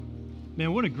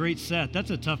Man, what a great set. That's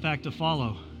a tough act to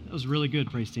follow. That was really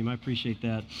good, praise team. I appreciate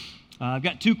that. I've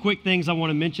got two quick things I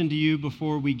want to mention to you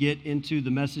before we get into the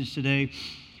message today.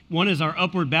 One is our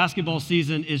Upward basketball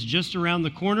season is just around the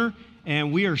corner,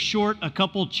 and we are short a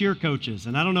couple cheer coaches.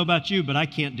 And I don't know about you, but I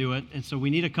can't do it. And so we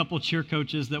need a couple cheer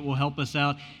coaches that will help us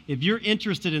out. If you're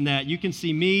interested in that, you can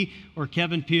see me or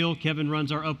Kevin Peel. Kevin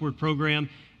runs our Upward program.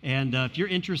 And if you're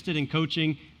interested in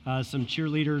coaching some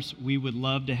cheerleaders, we would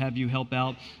love to have you help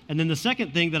out. And then the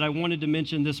second thing that I wanted to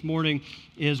mention this morning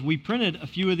is we printed a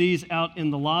few of these out in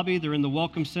the lobby. They're in the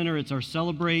Welcome Center. It's our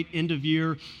Celebrate End of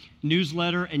Year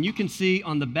newsletter. And you can see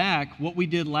on the back what we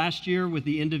did last year with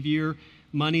the end of year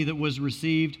money that was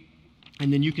received.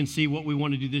 And then you can see what we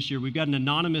want to do this year. We've got an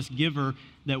anonymous giver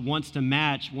that wants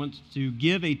to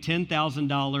give a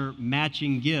 $10,000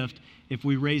 matching gift if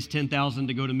we raise $10,000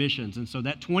 to go to missions. And so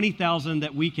that $20,000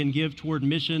 that we can give toward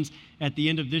missions at the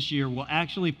end of this year will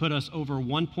actually put us over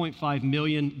 $1.5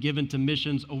 million given to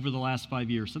missions over the last 5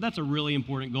 years. So that's a really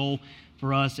important goal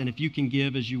for us. And if you can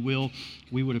give as you will,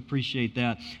 we would appreciate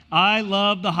that. I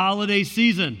love the holiday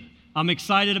season. I'm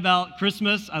excited about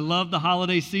Christmas. I love the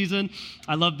holiday season.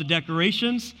 I love the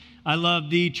decorations. I love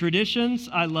the traditions.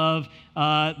 I love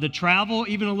the travel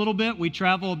even a little bit. We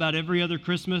travel about every other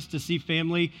Christmas to see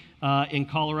family in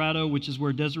Colorado, which is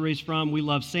where Desiree's from. We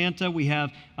love Santa. We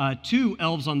have 2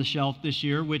 elves on the shelf this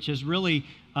year, which has really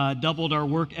doubled our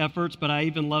work efforts, but I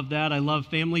even love that. I love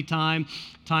family time,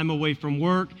 time away from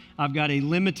work. I've got a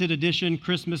limited edition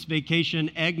Christmas vacation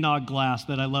eggnog glass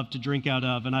that I love to drink out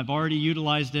of, and I've already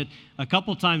utilized it a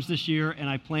couple times this year, and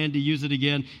I plan to use it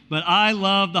again. But I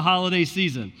love the holiday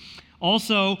season.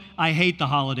 Also, I hate the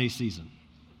holiday season.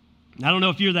 I don't know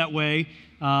if you're that way,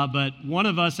 but one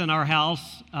of us in our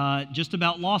house just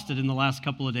about lost it in the last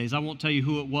couple of days. I won't tell you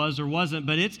who it was or wasn't,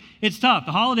 but it's tough.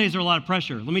 The holidays are a lot of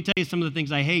pressure. Let me tell you some of the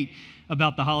things I hate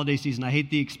about the holiday season. I hate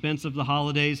the expense of the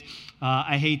holidays.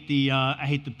 I hate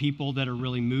the people that are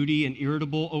really moody and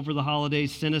irritable over the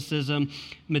holidays, cynicism,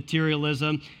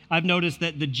 materialism. I've noticed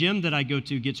that the gym that I go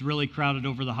to gets really crowded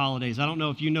over the holidays. I don't know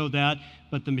if you know that,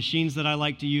 but the machines that I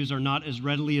like to use are not as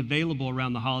readily available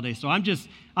around the holidays. So I'm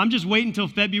just waiting until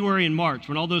February and March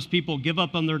when all those people give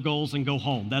up on their goals and go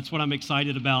home. That's what I'm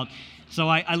excited about. So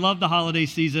I love the holiday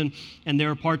season, and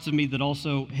there are parts of me that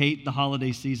also hate the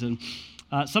holiday season.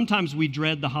 Sometimes we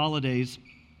dread the holidays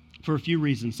for a few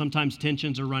reasons. Sometimes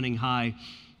tensions are running high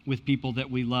with people that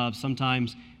we love.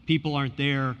 Sometimes people aren't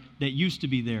there that used to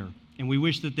be there, and we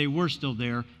wish that they were still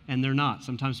there, and they're not.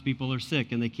 Sometimes people are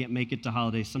sick, and they can't make it to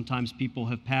holidays. Sometimes people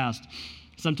have passed.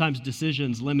 Sometimes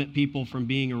decisions limit people from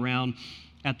being around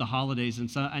at the holidays,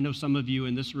 and so I know some of you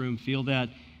in this room feel that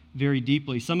very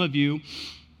deeply. Some of you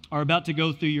are about to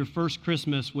go through your first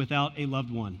Christmas without a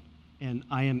loved one. And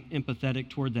I am empathetic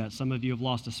toward that. Some of you have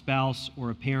lost a spouse or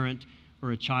a parent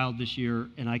or a child this year,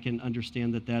 and I can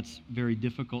understand that that's very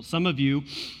difficult. Some of you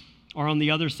are on the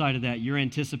other side of that. You're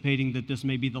anticipating that this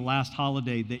may be the last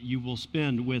holiday that you will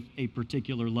spend with a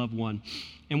particular loved one.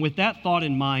 And with that thought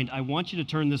in mind, I want you to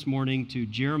turn this morning to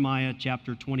Jeremiah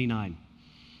chapter 29.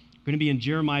 We're going to be in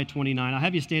Jeremiah 29. I'll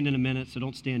have you stand in a minute, so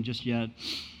don't stand just yet.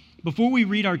 Before we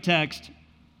read our text,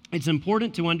 it's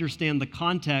important to understand the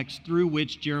context through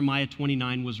which Jeremiah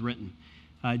 29 was written.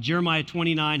 Jeremiah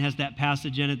 29 has that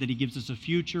passage in it that he gives us a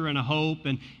future and a hope,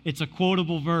 and it's a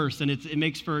quotable verse, and it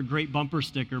makes for a great bumper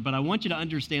sticker. But I want you to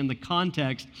understand the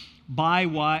context by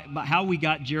how we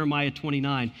got Jeremiah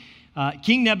 29.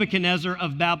 King Nebuchadnezzar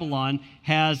of Babylon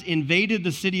has invaded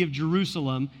the city of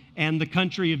Jerusalem and the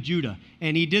country of Judah.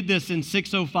 And he did this in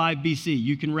 605 BC.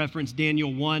 You can reference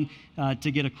Daniel 1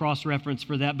 to get a cross-reference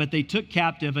for that. But they took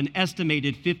captive an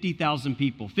estimated 50,000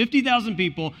 people. 50,000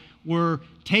 people were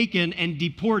taken and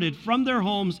deported from their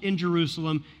homes in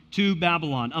Jerusalem to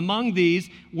Babylon. Among these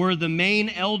were the main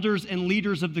elders and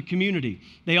leaders of the community.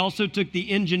 They also took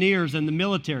the engineers and the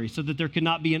military so that there could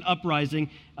not be an uprising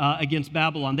against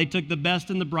Babylon. They took the best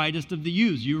and the brightest of the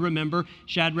youths. You remember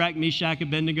Shadrach, Meshach,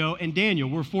 Abednego, and Daniel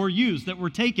were 4 youths that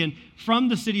were taken from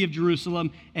the city of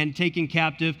Jerusalem and taken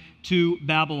captive to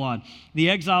Babylon. The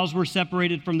exiles were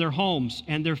separated from their homes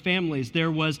and their families.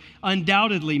 There was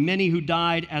undoubtedly many who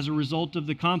died as a result of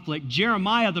the conflict.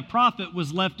 Jeremiah the prophet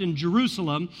was left in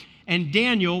Jerusalem, and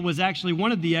Daniel was actually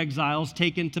one of the exiles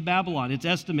taken to Babylon. It's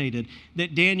estimated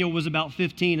that Daniel was about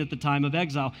 15 at the time of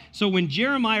exile. So when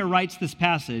Jeremiah writes this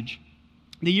passage,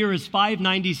 the year is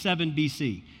 597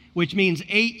 BC, which means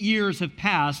 8 years have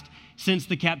passed since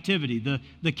the captivity.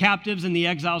 The captives and the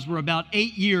exiles were about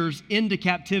 8 years into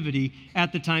captivity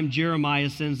at the time Jeremiah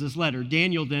sends this letter.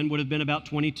 Daniel then would have been about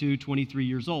 22, 23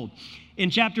 years old. In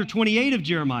chapter 28 of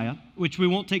Jeremiah, which we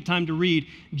won't take time to read,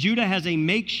 Judah has a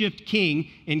makeshift king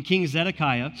in King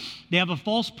Zedekiah. They have a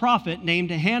false prophet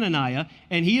named Hananiah,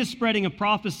 and he is spreading a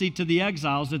prophecy to the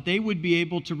exiles that they would be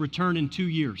able to return in 2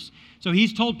 years. So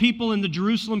he's told people in the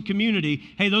Jerusalem community,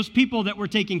 hey, those people that were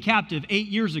taken captive 8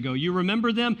 years ago, you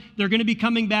remember them? They're going to be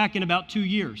coming back in about 2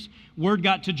 years. Word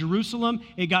got to Jerusalem,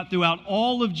 it got throughout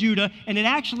all of Judah, and it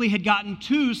actually had gotten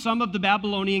to some of the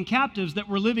Babylonian captives that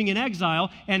were living in exile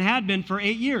and had been for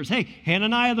 8 years. Hey,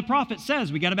 Hananiah the prophet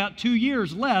says we got about 2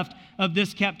 years left of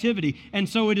this captivity. And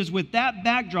so it is with that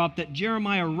backdrop that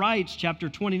Jeremiah writes chapter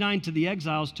 29 to the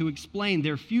exiles to explain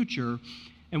their future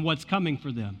and what's coming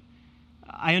for them.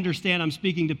 I understand I'm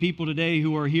speaking to people today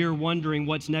who are here wondering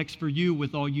what's next for you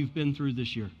with all you've been through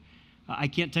this year. I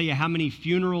can't tell you how many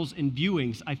funerals and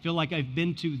viewings I feel like I've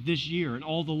been to this year and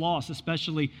all the loss,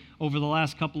 especially over the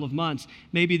last couple of months.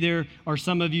 Maybe there are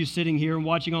some of you sitting here and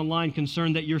watching online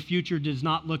concerned that your future does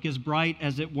not look as bright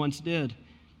as it once did.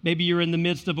 Maybe you're in the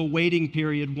midst of a waiting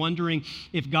period, wondering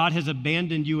if God has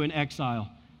abandoned you in exile.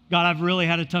 God, I've really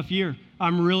had a tough year.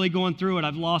 I'm really going through it.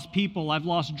 I've lost people. I've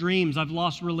lost dreams. I've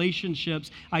lost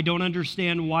relationships. I don't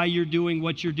understand why you're doing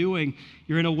what you're doing.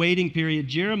 You're in a waiting period.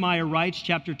 Jeremiah writes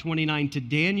chapter 29 to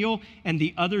Daniel and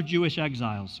the other Jewish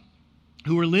exiles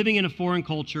who are living in a foreign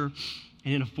culture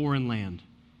and in a foreign land.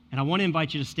 And I want to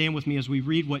invite you to stand with me as we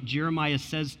read what Jeremiah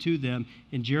says to them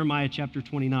in Jeremiah chapter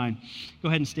 29. Go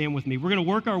ahead and stand with me. We're going to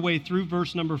work our way through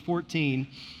verse number 14,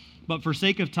 but for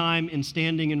sake of time in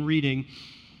standing and reading,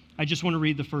 I just want to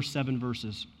read the first 7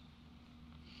 verses.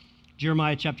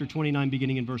 Jeremiah chapter 29,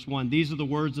 beginning in verse 1. These are the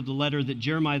words of the letter that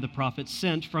Jeremiah the prophet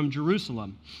sent from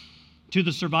Jerusalem to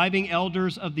the surviving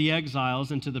elders of the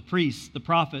exiles and to the priests, the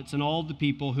prophets, and all the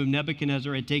people whom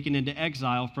Nebuchadnezzar had taken into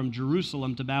exile from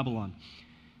Jerusalem to Babylon.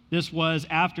 This was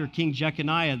after King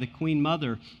Jeconiah, the queen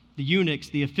mother, the eunuchs,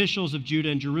 the officials of Judah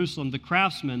and Jerusalem, the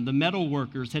craftsmen, the metal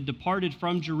workers had departed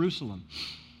from Jerusalem.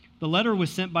 The letter was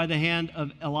sent by the hand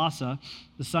of Elasah,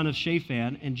 the son of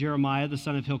Shaphan, and Jeremiah, the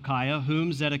son of Hilkiah,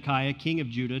 whom Zedekiah, king of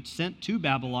Judah, sent to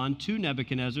Babylon, to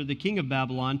Nebuchadnezzar, the king of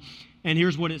Babylon. And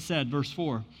here's what it said, verse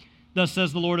 4. Thus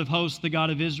says the Lord of hosts, the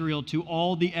God of Israel, to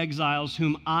all the exiles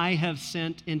whom I have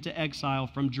sent into exile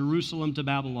from Jerusalem to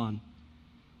Babylon.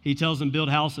 He tells them, build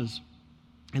houses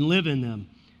and live in them.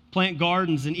 Plant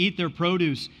gardens and eat their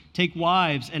produce. Take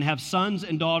wives and have sons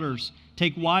and daughters.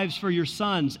 Take wives for your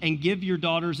sons and give your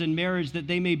daughters in marriage that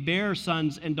they may bear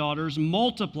sons and daughters.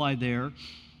 Multiply there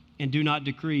and do not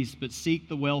decrease, but seek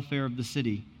the welfare of the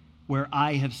city where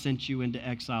I have sent you into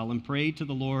exile, and pray to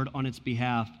the Lord on its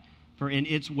behalf, for in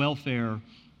its welfare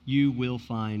you will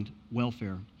find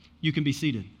welfare. You can be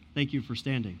seated. Thank you for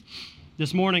standing.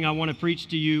 This morning I want to preach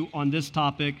to you on this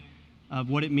topic of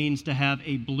what it means to have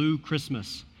a blue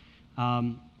Christmas.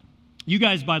 You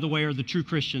guys, by the way, are the true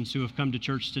Christians who have come to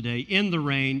church today in the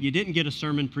rain. You didn't get a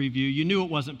sermon preview. You knew it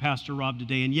wasn't Pastor Rob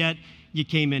today, and yet you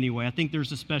came anyway. I think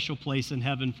there's a special place in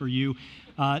heaven for you.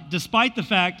 Despite the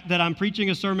fact that I'm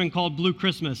preaching a sermon called Blue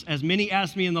Christmas, as many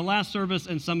asked me in the last service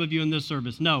and some of you in this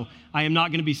service, no, I am not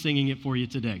going to be singing it for you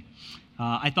today.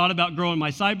 I thought about growing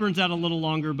my sideburns out a little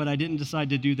longer, but I didn't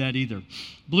decide to do that either.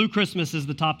 Blue Christmas is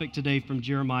the topic today from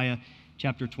Jeremiah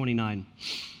chapter 29.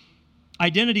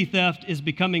 Identity theft is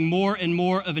becoming more and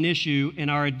more of an issue in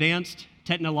our advanced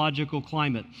technological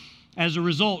climate. As a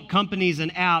result, companies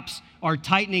and apps are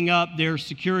tightening up their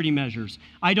security measures.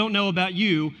 I don't know about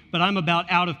you, but I'm about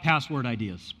out of password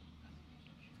ideas.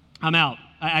 I'm out.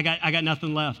 I got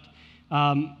nothing left.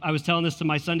 I was telling this to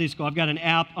my Sunday school. I've got an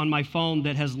app on my phone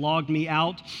that has logged me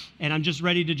out, and I'm just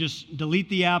ready to just delete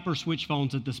the app or switch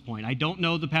phones at this point. I don't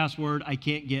know the password. I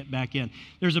can't get back in.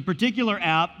 There's a particular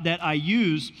app that I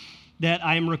use that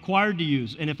I am required to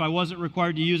use. And if I wasn't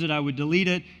required to use it, I would delete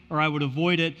it or I would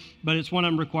avoid it, but it's one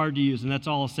I'm required to use, and that's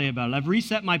all I'll say about it. I've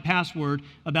reset my password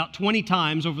about 20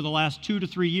 times over the last 2 to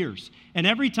 3 years. And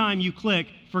every time you click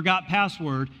forgot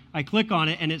password, I click on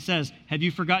it and it says, have you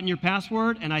forgotten your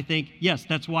password? And I think, yes,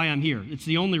 that's why I'm here. It's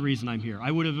the only reason I'm here. I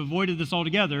would have avoided this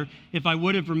altogether if I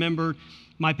would have remembered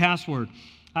my password.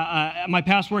 My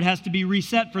password has to be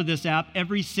reset for this app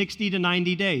every 60 to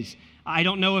 90 days. I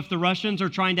don't know if the Russians are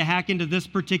trying to hack into this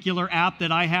particular app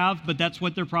that I have, but that's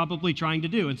what they're probably trying to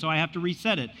do. And so I have to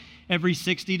reset it every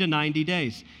 60 to 90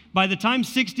 days. By the time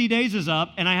 60 days is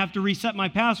up and I have to reset my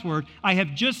password, I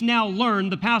have just now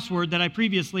learned the password that I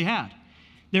previously had.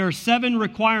 There are 7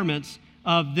 requirements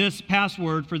of this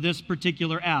password for this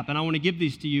particular app, and I want to give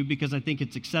these to you because I think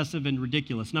it's excessive and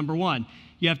ridiculous. Number 1,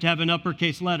 you have to have an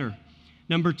uppercase letter.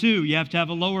 Number 2, you have to have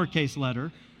a lowercase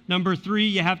letter. Number 3,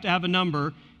 you have to have a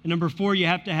number. And number 4, you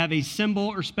have to have a symbol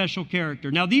or special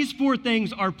character. Now, these 4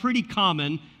 things are pretty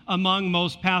common among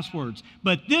most passwords.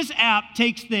 But this app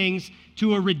takes things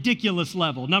to a ridiculous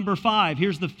level. Number 5,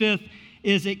 here's the 5th,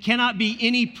 is it cannot be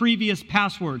any previous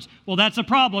passwords. Well, that's a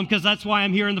problem because that's why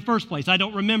I'm here in the first place. I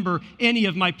don't remember any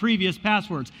of my previous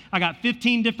passwords. I got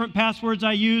 15 different passwords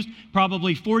I used,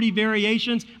 probably 40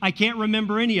 variations. I can't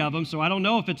remember any of them, so I don't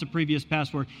know if it's a previous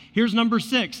password. Here's number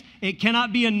 6. It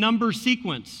cannot be a number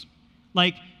sequence,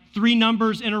 like 3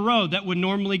 numbers in a row that would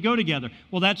normally go together.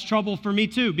 Well, that's trouble for me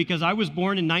too because I was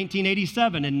born in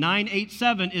 1987 and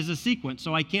 987 is a sequence,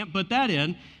 so I can't put that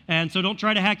in. And so don't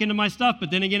try to hack into my stuff.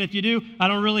 But then again, if you do, I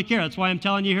don't really care. That's why I'm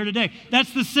telling you here today.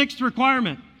 That's the 6th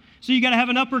requirement. So you got to have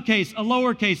an uppercase, a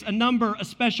lowercase, a number, a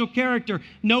special character,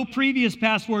 no previous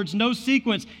passwords, no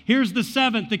sequence. Here's the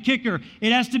 7th, the kicker.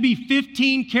 It has to be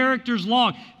 15 characters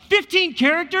long. 15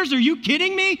 characters? Are you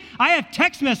kidding me? I have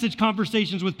text message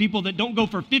conversations with people that don't go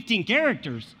for 15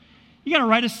 characters. You got to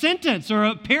write a sentence or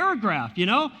a paragraph, you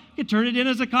know? You could turn it in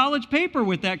as a college paper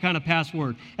with that kind of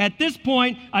password. At this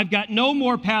point, I've got no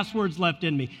more passwords left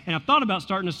in me. And I've thought about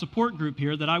starting a support group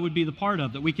here that I would be the part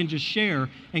of, that we can just share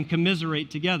and commiserate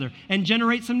together and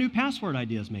generate some new password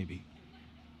ideas maybe.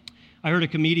 I heard a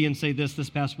comedian say this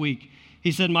past week.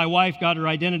 He said, my wife got her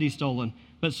identity stolen,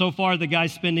 but so far the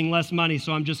guy's spending less money,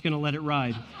 so I'm just going to let it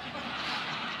ride.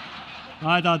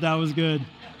 I thought that was good.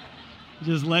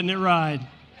 Just letting it ride.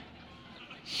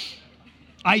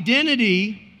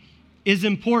 Identity is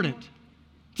important.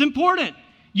 It's important.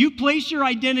 You place your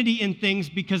identity in things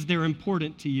because they're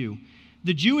important to you.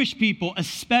 The Jewish people,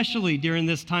 especially during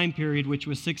this time period, which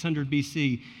was 600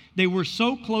 BC, they were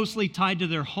so closely tied to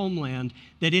their homeland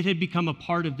that it had become a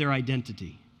part of their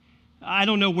identity. I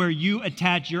don't know where you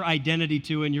attach your identity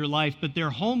to in your life, but their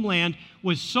homeland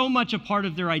was so much a part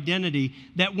of their identity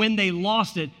that when they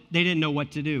lost it, they didn't know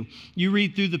what to do. You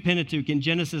read through the Pentateuch. In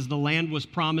Genesis, the land was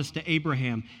promised to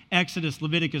Abraham. Exodus,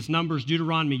 Leviticus, Numbers,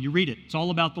 Deuteronomy, you read it. It's all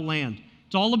about the land.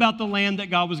 It's all about the land that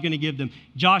God was going to give them.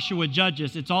 Joshua,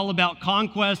 Judges, it's all about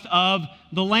conquest of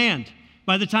the land.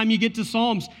 By the time you get to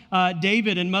Psalms,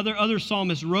 David and other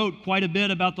psalmists wrote quite a bit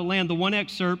about the land. The one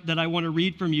excerpt that I want to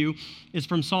read from you is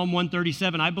from Psalm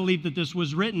 137. I believe that this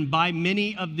was written by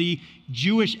many of the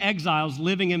Jewish exiles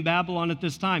living in Babylon at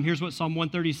this time. Here's what Psalm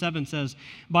 137 says.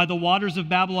 By the waters of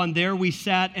Babylon, there we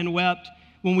sat and wept.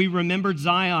 When we remembered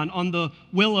Zion, on the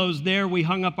willows there we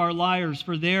hung up our lyres,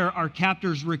 for there our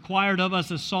captors required of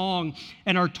us a song,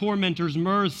 and our tormentors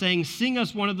myrrh, saying, sing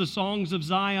us one of the songs of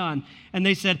Zion. And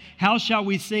they said, how shall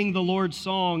we sing the Lord's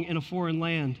song in a foreign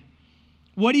land?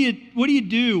 What do you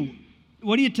do?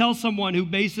 What do you tell someone who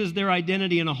bases their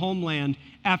identity in a homeland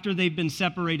after they've been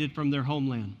separated from their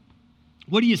homeland?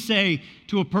 What do you say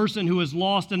to a person who has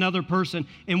lost another person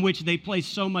in which they place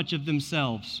so much of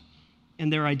themselves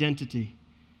and their identity?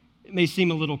 It may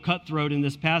seem a little cutthroat in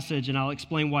this passage, and I'll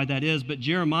explain why that is, but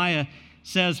Jeremiah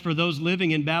says for those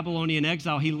living in Babylonian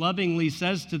exile, he lovingly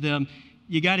says to them,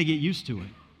 you got to get used to it.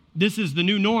 This is the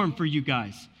new norm for you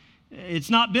guys. It's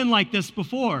not been like this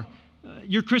before.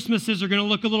 Your Christmases are going to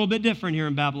look a little bit different here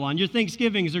in Babylon. Your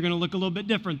Thanksgivings are going to look a little bit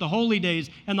different. The holy days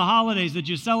and the holidays that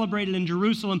you celebrated in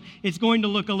Jerusalem, it's going to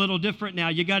look a little different now.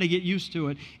 You got to get used to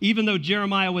it. Even though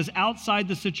Jeremiah was outside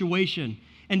the situation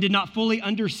and did not fully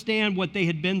understand what they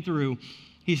had been through,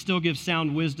 he still gives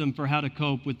sound wisdom for how to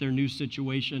cope with their new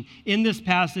situation. In this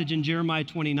passage in Jeremiah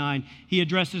 29, he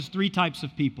addresses 3 types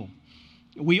of people.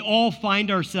 We all find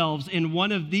ourselves in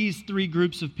one of these 3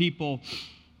 groups of people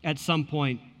at some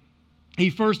point. He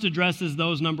first addresses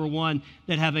those, number 1,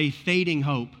 that have a fading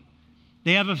hope.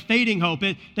 They have a fading hope.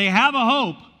 They have a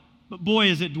hope, but boy,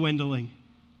 is it dwindling.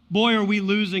 Boy, are we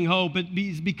losing hope.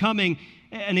 It's becoming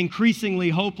an increasingly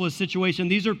hopeless situation.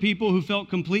 These are people who felt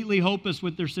completely hopeless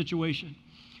with their situation.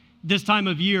 This time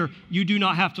of year, you do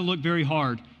not have to look very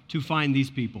hard to find these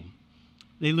people.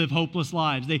 They live hopeless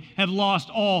lives. They have lost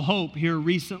all hope here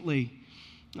recently.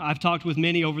 I've talked with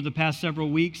many over the past several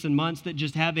weeks and months that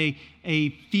just have a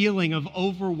feeling of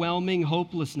overwhelming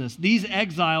hopelessness. These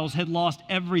exiles had lost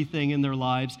everything in their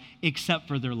lives except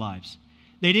for their lives.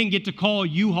 They didn't get to call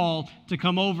U-Haul to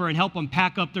come over and help them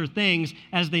pack up their things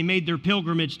as they made their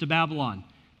pilgrimage to Babylon.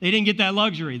 They didn't get that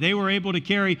luxury. They were able to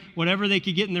carry whatever they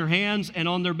could get in their hands and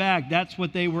on their back. That's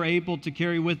what they were able to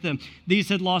carry with them. These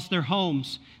had lost their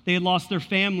homes. They had lost their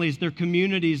families, their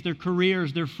communities, their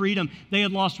careers, their freedom. They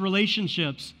had lost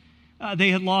relationships. They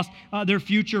had lost their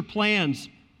future plans.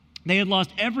 They had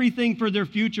lost everything for their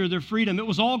future, their freedom. It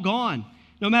was all gone.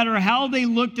 No matter how they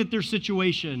looked at their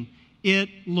situation, it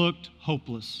looked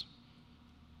hopeless.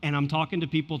 And I'm talking to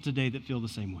people today that feel the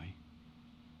same way.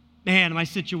 Man, my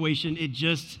situation, it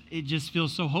just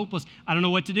feels so hopeless. I don't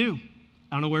know what to do.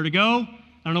 I don't know where to go.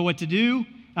 I don't know what to do.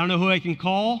 I don't know who I can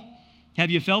call. Have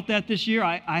you felt that this year?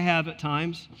 I have at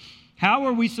times. How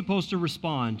are we supposed to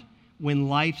respond when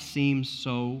life seems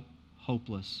so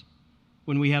hopeless?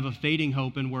 When we have a fading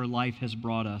hope in where life has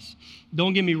brought us?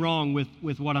 Don't get me wrong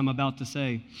with what I'm about to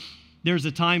say. There's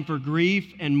a time for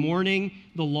grief and mourning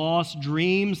the lost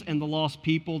dreams and the lost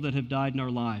people that have died in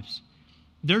our lives.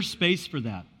 There's space for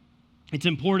that. It's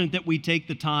important that we take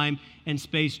the time and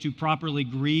space to properly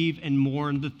grieve and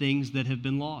mourn the things that have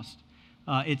been lost.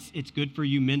 It's good for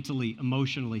you mentally,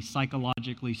 emotionally,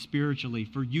 psychologically, spiritually,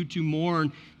 for you to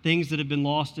mourn things that have been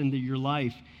lost into your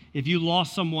life. If you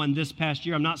lost someone this past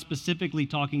year, I'm not specifically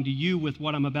talking to you with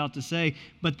what I'm about to say,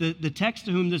 but the text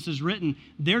to whom this is written,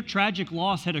 their tragic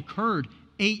loss had occurred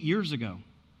 8 years ago.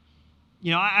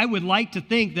 You know, I would like to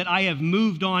think that I have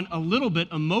moved on a little bit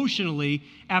emotionally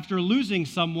after losing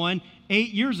someone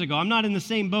 8 years ago. I'm not in the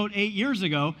same boat 8 years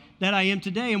ago that I am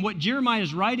today. And what Jeremiah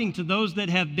is writing to those that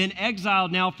have been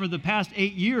exiled now for the past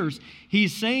 8 years,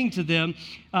 he's saying to them,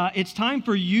 it's time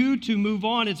for you to move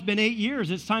on. It's been 8 years.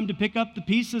 It's time to pick up the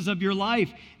pieces of your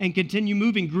life and continue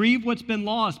moving. Grieve what's been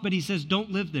lost. But he says,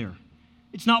 don't live there.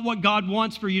 It's not what God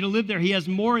wants for you to live there. He has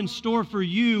more in store for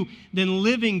you than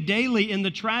living daily in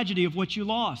the tragedy of what you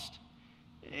lost.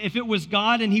 If it was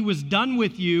God and he was done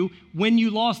with you when you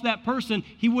lost that person,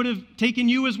 he would have taken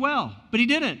you as well. But he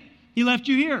didn't. He left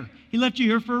you here. He left you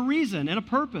here for a reason and a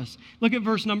purpose. Look at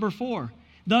verse number 4.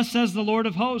 Thus says the Lord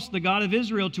of hosts, the God of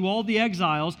Israel, to all the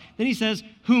exiles. Then he says,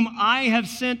 whom I have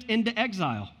sent into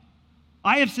exile.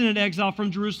 I have sent into exile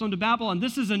from Jerusalem to Babylon.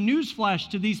 This is a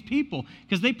newsflash to these people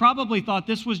because they probably thought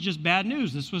this was just bad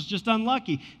news. This was just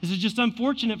unlucky. This is just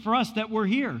unfortunate for us that we're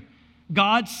here.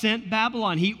 God sent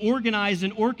Babylon. He organized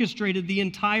and orchestrated the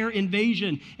entire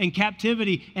invasion and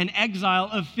captivity and exile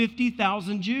of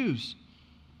 50,000 Jews.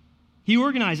 He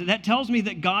organized it. That tells me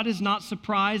that God is not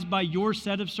surprised by your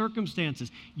set of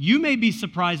circumstances. You may be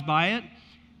surprised by it.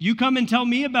 You come and tell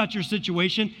me about your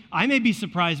situation. I may be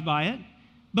surprised by it.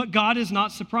 But God is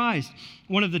not surprised.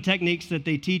 One of the techniques that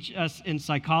they teach us in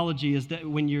psychology is that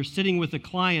when you're sitting with a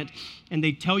client and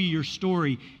they tell you your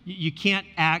story, you can't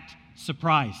act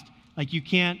surprised. Like you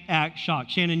can't act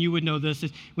shocked. Shannon, you would know this.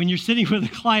 Is when you're sitting with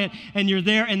a client and you're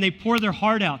there and they pour their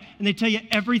heart out and they tell you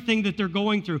everything that they're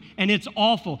going through and it's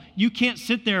awful. You can't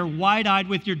sit there wide-eyed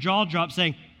with your jaw dropped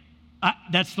saying,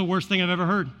 that's the worst thing I've ever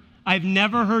heard. I've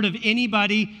never heard of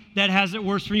anybody that has it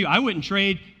worse for you. I wouldn't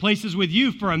trade places with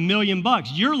you for $1 million.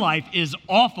 Your life is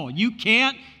awful. You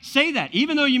can't say that.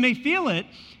 Even though you may feel it,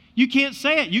 you can't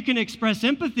say it. You can express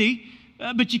empathy,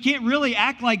 but you can't really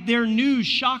act like their news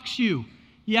shocks you.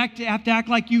 You have to act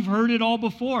like you've heard it all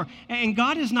before. And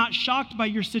God is not shocked by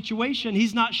your situation.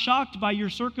 He's not shocked by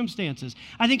your circumstances.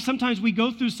 I think sometimes we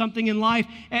go through something in life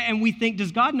and we think,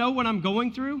 does God know what I'm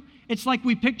going through? It's like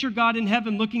we picture God in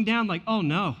heaven looking down like, oh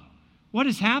no. What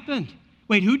has happened?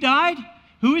 Wait, who died?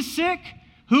 Who is sick?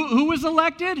 Who was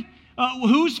elected?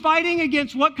 Who's fighting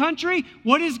against what country?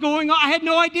 What is going on? I had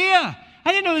no idea.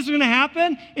 I didn't know this was going to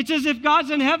happen. It's as if God's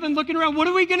in heaven looking around. What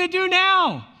are we going to do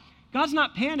now? God's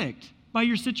not panicked by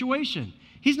your situation.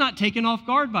 He's not taken off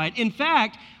guard by it. In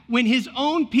fact, when his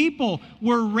own people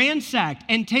were ransacked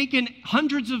and taken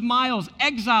hundreds of miles,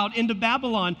 exiled into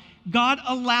Babylon, God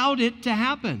allowed it to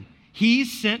happen. He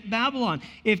sent Babylon.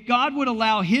 If God would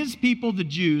allow his people, the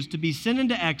Jews, to be sent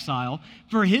into exile,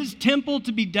 for his temple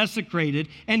to be desecrated,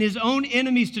 and his own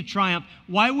enemies to triumph,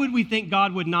 why would we think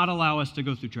God would not allow us to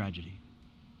go through tragedy?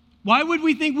 Why would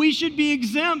we think we should be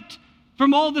exempt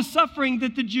from all the suffering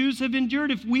that the Jews have endured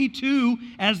if we too,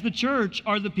 as the church,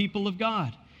 are the people of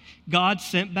God? God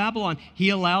sent Babylon. He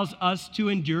allows us to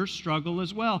endure struggle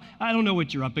as well. I don't know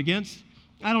what you're up against.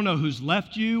 I don't know who's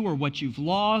left you or what you've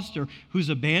lost or who's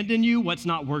abandoned you, what's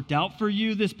not worked out for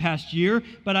you this past year,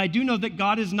 but I do know that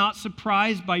God is not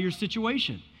surprised by your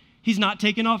situation. He's not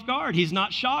taken off guard. He's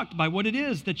not shocked by what it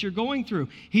is that you're going through.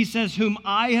 He says, whom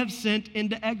I have sent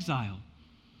into exile.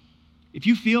 If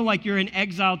you feel like you're in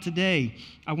exile today,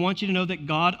 I want you to know that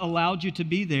God allowed you to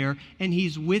be there and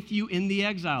he's with you in the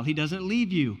exile. He doesn't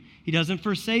leave you. He doesn't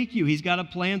forsake you. He's got a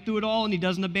plan through it all and he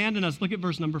doesn't abandon us. Look at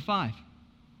verse number 5.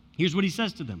 Here's what he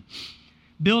says to them.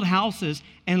 Build houses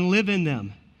and live in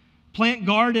them. Plant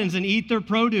gardens and eat their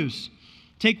produce.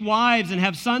 Take wives and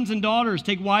have sons and daughters.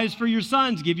 Take wives for your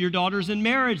sons. Give your daughters in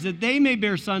marriage that they may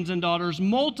bear sons and daughters.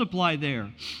 Multiply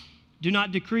there. Do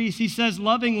not decrease. He says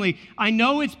lovingly, I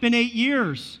know it's been 8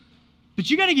 years, but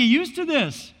you got to get used to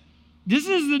this. This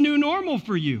is the new normal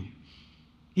for you.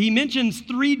 He mentions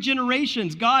 3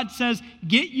 generations. God says,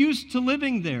 get used to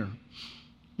living there.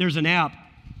 There's an app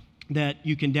that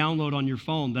you can download on your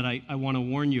phone that I want to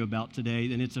warn you about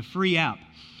today, and it's a free app.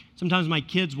 Sometimes my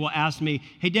kids will ask me,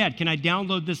 hey, Dad, can I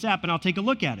download this app? And I'll take a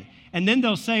look at it. And then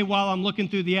they'll say while I'm looking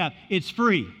through the app, it's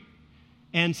free.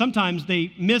 And sometimes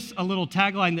they miss a little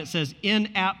tagline that says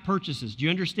in-app purchases. Do you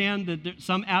understand that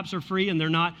some apps are free and they're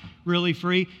not really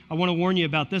free? I want to warn you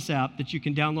about this app that you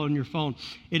can download on your phone.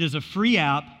 It is a free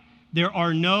app. There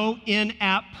are no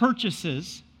in-app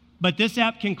purchases, but this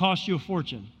app can cost you a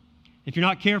fortune. If you're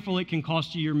not careful, it can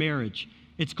cost you your marriage.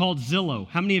 It's called Zillow.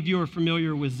 How many of you are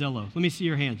familiar with Zillow? Let me see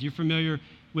your hands. You're familiar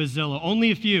with Zillow.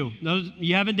 Only a few. Those,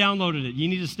 you haven't downloaded it. You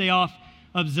need to stay off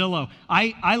of Zillow.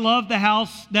 I love the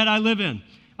house that I live in.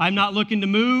 I'm not looking to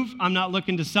move. I'm not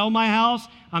looking to sell my house.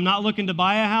 I'm not looking to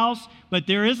buy a house. But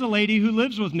there is a lady who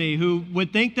lives with me who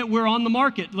would think that we're on the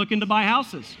market looking to buy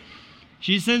houses.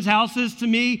 She sends houses to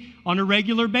me on a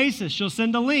regular basis. She'll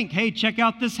send a link. Hey, check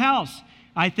out this house.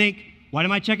 I think, why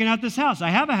am I checking out this house? I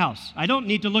have a house. I don't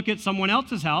need to look at someone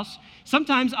else's house.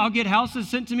 Sometimes I'll get houses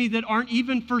sent to me that aren't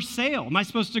even for sale. Am I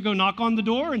supposed to go knock on the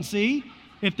door and see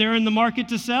if they're in the market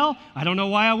to sell? I don't know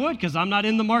why I would, because I'm not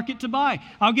in the market to buy.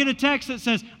 I'll get a text that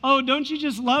says, oh, don't you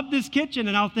just love this kitchen?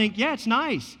 And I'll think, yeah, it's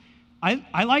nice.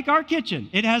 I like our kitchen.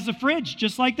 It has a fridge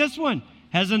just like this one.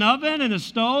 Has an oven and a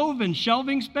stove and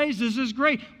shelving space. This is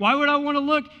great. Why would I want to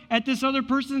look at this other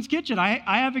person's kitchen? I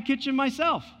have a kitchen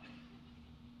myself.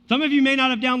 Some of you may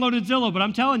not have downloaded Zillow, but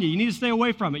I'm telling you, you need to stay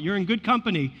away from it. You're in good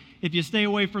company if you stay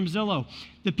away from Zillow.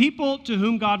 The people to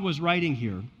whom God was writing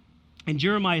here, and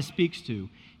Jeremiah speaks to,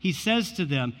 he says to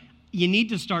them, you need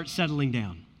to start settling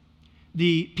down.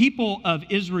 The people of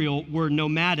Israel were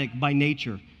nomadic by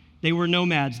nature. They were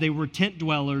nomads. They were tent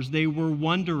dwellers. They were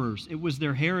wanderers. It was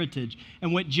their heritage.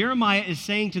 And what Jeremiah is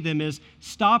saying to them is,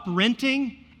 stop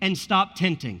renting and stop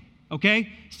tenting,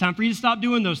 okay? It's time for you to stop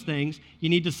doing those things. You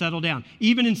need to settle down.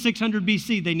 Even in 600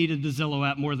 BC, they needed the Zillow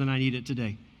app more than I need it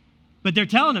today. But they're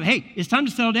telling them, hey, it's time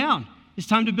to settle down. It's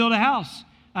time to build a house.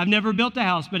 I've never built a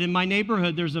house, but in my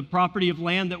neighborhood, there's a property of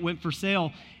land that went for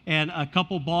sale, and a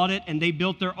couple bought it, and they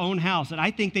built their own house. And I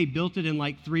think they built it in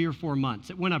like 3 or 4 months.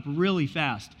 It went up really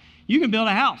fast. You can build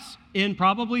a house in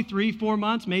probably 3-4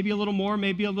 months, maybe a little more,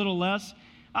 maybe a little less.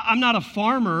 I'm not a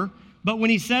farmer, but when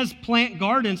he says plant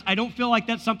gardens, I don't feel like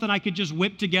that's something I could just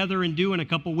whip together and do in a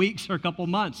couple weeks or a couple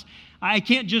months. I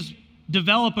can't just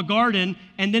develop a garden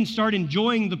and then start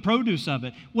enjoying the produce of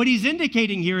it. What he's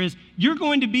indicating here is you're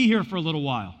going to be here for a little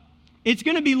while. It's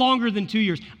going to be longer than 2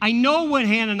 years. I know what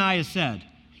Hananiah said,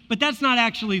 but that's not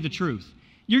actually the truth.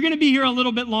 You're going to be here a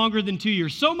little bit longer than 2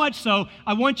 years. So much so,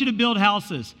 I want you to build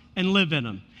houses and live in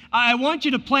them. I want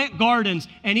you to plant gardens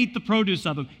and eat the produce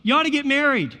of them. You ought to get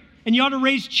married, and you ought to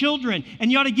raise children, and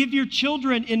you ought to give your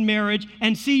children in marriage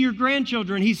and see your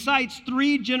grandchildren. He cites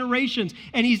 3 generations,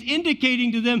 and he's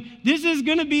indicating to them, this is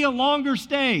going to be a longer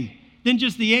stay than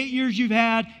just the 8 years you've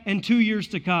had and 2 years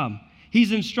to come.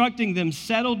 He's instructing them,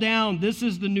 settle down. This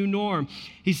is the new norm.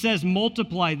 He says,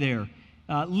 multiply there.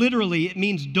 Literally, it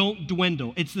means don't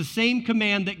dwindle. It's the same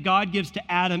command that God gives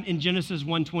to Adam in Genesis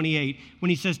 1:28 when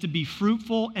he says to be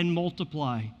fruitful and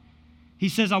multiply. He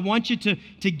says, I want you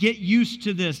to get used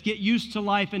to this, get used to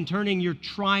life and turning your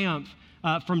triumph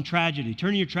from tragedy,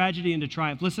 turning your tragedy into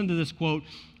triumph. Listen to this quote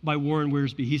by Warren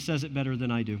Wiersbe. He says it better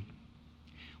than I do.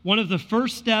 One of the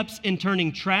first steps in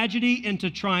turning tragedy into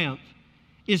triumph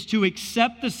is to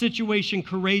accept the situation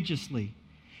courageously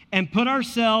and put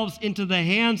ourselves into the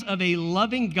hands of a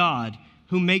loving God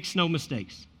who makes no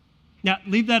mistakes. Now,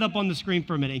 leave that up on the screen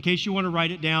for a minute in case you want to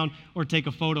write it down or take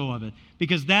a photo of it,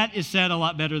 because that is said a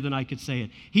lot better than I could say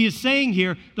it. He is saying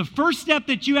here, the first step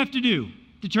that you have to do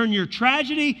to turn your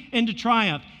tragedy into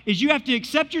triumph is you have to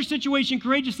accept your situation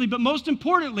courageously, but most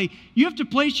importantly, you have to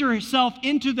place yourself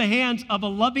into the hands of a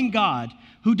loving God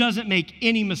who doesn't make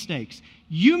any mistakes.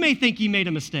 You may think he made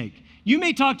a mistake. You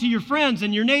may talk to your friends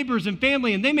and your neighbors and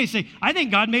family, and they may say, I think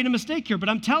God made a mistake here, but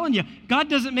I'm telling you, God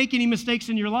doesn't make any mistakes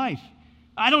in your life.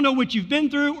 I don't know what you've been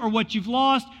through or what you've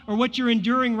lost or what you're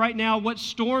enduring right now, what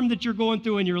storm that you're going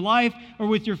through in your life or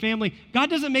with your family. God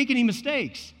doesn't make any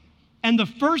mistakes. And the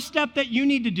first step that you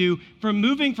need to do from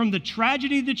moving from the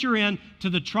tragedy that you're in to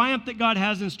the triumph that God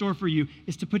has in store for you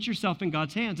is to put yourself in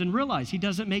God's hands and realize he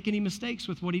doesn't make any mistakes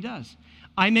with what he does.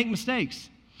 I make mistakes.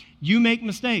 You make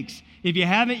mistakes. If you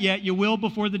haven't yet, you will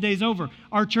before the day's over.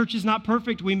 Our church is not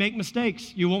perfect. We make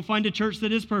mistakes. You won't find a church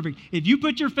that is perfect. If you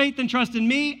put your faith and trust in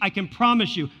me, I can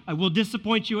promise you, I will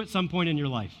disappoint you at some point in your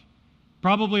life.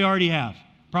 Probably already have.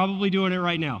 Probably doing it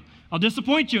right now. I'll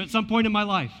disappoint you at some point in my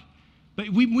life. But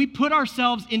we put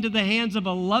ourselves into the hands of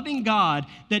a loving God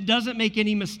that doesn't make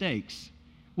any mistakes.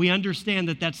 We understand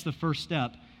that that's the first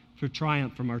step for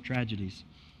triumph from our tragedies.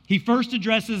 He first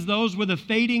addresses those with a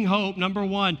fading hope, number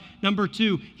one. Number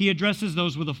two, he addresses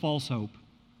those with a false hope.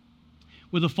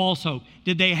 With a false hope.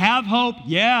 Did they have hope?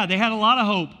 Yeah, they had a lot of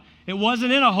hope. It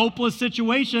wasn't in a hopeless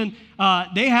situation.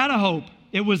 They had a hope.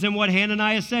 It was in what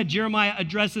Hananiah said. Jeremiah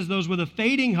addresses those with a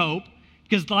fading hope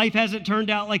because life hasn't turned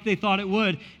out like they thought it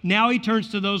would. Now he turns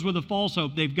to those with a false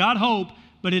hope. They've got hope,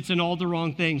 but it's in all the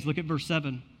wrong things. Look at verse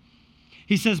 7.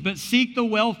 He says, but seek the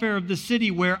welfare of the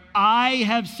city where I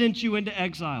have sent you into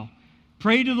exile.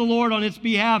 Pray to the Lord on its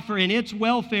behalf, for in its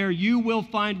welfare you will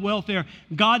find welfare.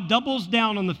 God doubles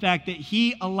down on the fact that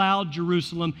he allowed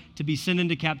Jerusalem to be sent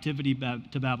into captivity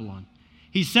to Babylon.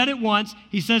 He said it once,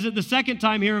 he says it the second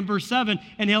time here in verse 7,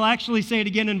 and he'll actually say it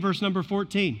again in verse number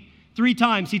 14. 3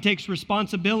 times he takes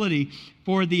responsibility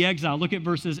for the exile. Look at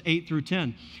verses 8 through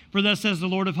 10. For thus says the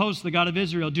Lord of hosts, the God of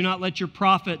Israel, do not let your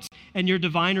prophets and your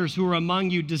diviners who are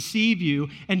among you deceive you,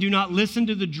 and do not listen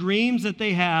to the dreams that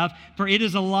they have, for it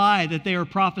is a lie that they are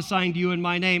prophesying to you in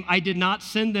my name. I did not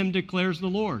send them, declares the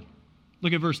Lord.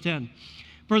 Look at verse 10.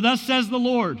 For thus says the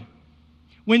Lord,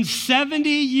 when 70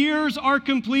 years are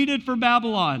completed for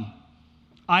Babylon,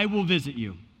 I will visit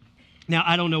you. Now,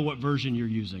 I don't know what version you're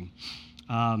using.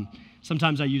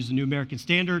 Sometimes I use the New American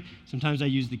Standard. Sometimes I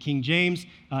use the King James.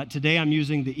 Today I'm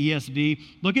using the ESV.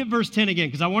 Look at verse 10 again,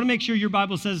 because I want to make sure your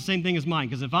Bible says the same thing as mine,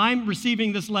 because if I'm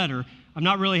receiving this letter, I'm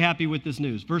not really happy with this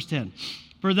news. Verse 10.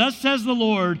 For thus says the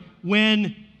Lord,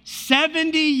 when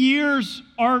 70 years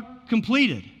are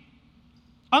completed.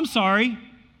 I'm sorry.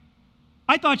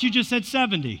 I thought you just said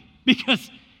 70, because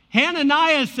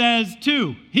Hananiah says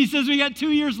 2. He says we got 2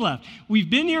 years left. We've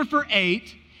been here for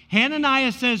 8.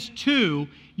 Hananiah says 2.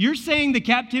 You're saying the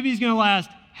captivity is going to last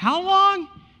how long?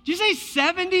 Did you say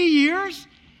 70 years?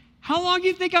 How long do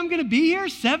you think I'm going to be here?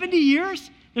 70 years?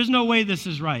 There's no way this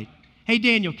is right. Hey,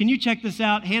 Daniel, can you check this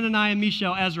out? Hananiah,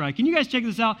 Mishael, Azariah, can you guys check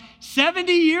this out?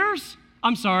 70 years?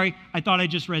 I'm sorry, I thought I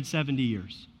just read 70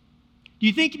 years. Do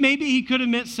you think maybe he could have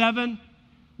meant 7?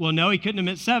 Well, no, he couldn't have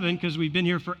meant 7 because we've been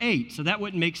here for 8, so that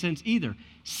wouldn't make sense either.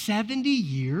 70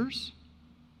 years?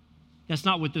 That's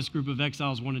not what this group of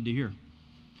exiles wanted to hear.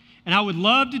 And I would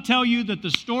love to tell you that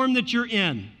the storm that you're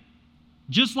in,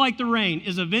 just like the rain,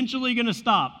 is eventually going to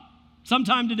stop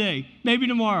sometime today, maybe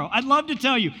tomorrow. I'd love to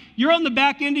tell you, you're on the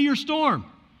back end of your storm.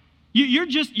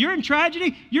 You're in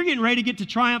tragedy. You're getting ready to get to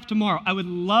triumph tomorrow. I would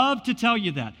love to tell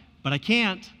you that, but I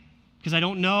can't because I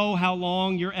don't know how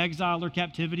long your exile or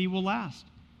captivity will last.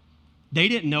 They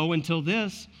didn't know until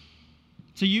this.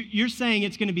 So you're saying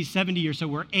it's going to be 70 years. So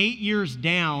we're 8 years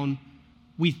down.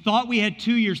 We thought we had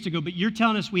 2 years to go, but you're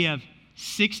telling us we have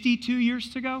 62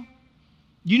 years to go?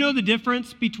 You know the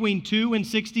difference between 2 and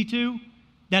 62?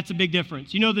 That's a big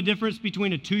difference. You know the difference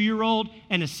between a 2-year-old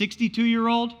and a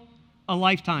 62-year-old? A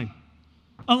lifetime.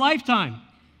 A lifetime.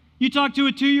 You talk to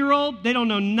a 2-year-old, they don't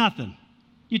know nothing.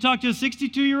 You talk to a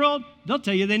 62-year-old, they'll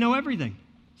tell you they know everything.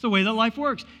 It's the way that life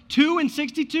works. 2 and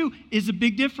 62 is a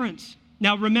big difference.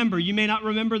 Now remember, you may not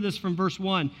remember this from verse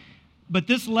 1, but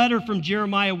this letter from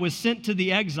Jeremiah was sent to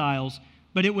the exiles,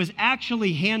 but it was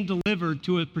actually hand-delivered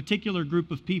to a particular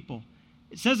group of people.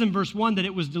 It says in verse 1 that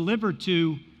it was delivered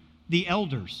to the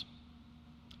elders.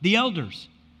 The elders.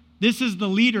 This is the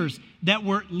leaders that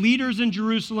were leaders in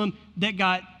Jerusalem that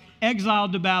got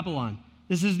exiled to Babylon.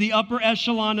 This is the upper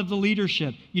echelon of the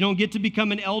leadership. You don't get to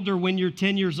become an elder when you're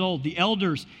 10 years old. The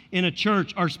elders in a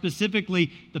church are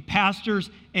specifically the pastors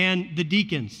and the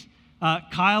deacons.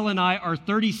 Kyle and I are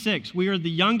 36. We are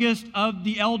the youngest of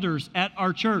the elders at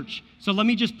our church. So let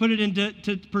me just put it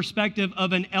into perspective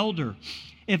of an elder.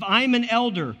 If I'm an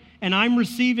elder and I'm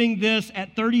receiving this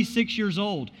at 36 years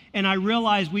old, and I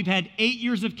realize we've had 8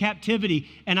 years of captivity,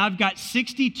 and I've got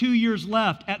 62 years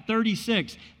left at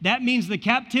 36, that means the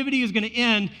captivity is going to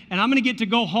end, and I'm going to get to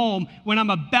go home when I'm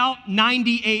about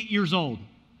 98 years old.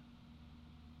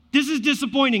 This is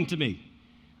disappointing to me.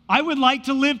 I would like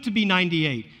to live to be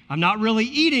 98. I'm not really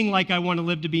eating like I want to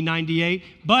live to be 98,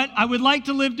 but I would like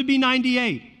to live to be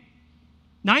 98.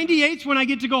 98's when I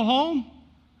get to go home.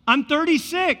 I'm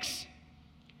 36.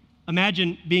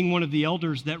 Imagine being one of the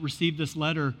elders that received this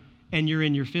letter and you're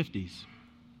in your 50s.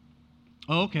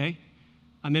 Oh, okay.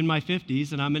 I'm in my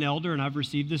 50s and I'm an elder and I've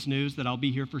received this news that I'll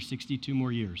be here for 62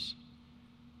 more years.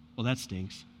 Well, that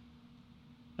stinks.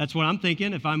 That's what I'm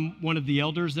thinking if I'm one of the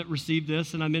elders that received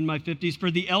this and I'm in my 50s. For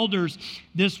the elders,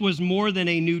 this was more than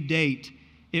a new date.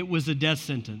 It was a death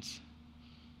sentence.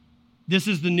 This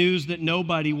is the news that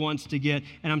nobody wants to get.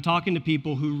 And I'm talking to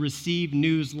people who receive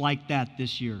news like that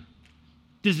this year.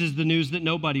 This is the news that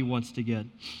nobody wants to get.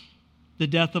 The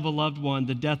death of a loved one,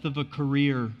 the death of a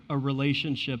career, a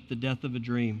relationship, the death of a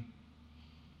dream.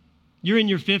 You're in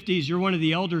your 50s, you're one of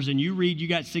the elders, and you read you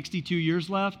got 62 years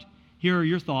left. Here are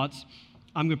your thoughts.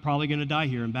 I'm probably going to die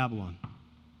here in Babylon.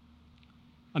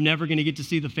 I'm never going to get to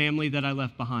see the family that I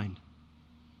left behind.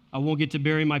 I won't get to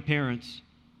bury my parents.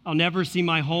 I'll never see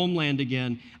my homeland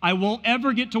again. I won't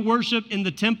ever get to worship in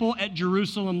the temple at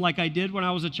Jerusalem like I did when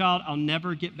I was a child. I'll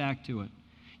never get back to it.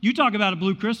 You talk about a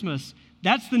blue Christmas.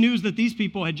 That's the news that these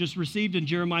people had just received in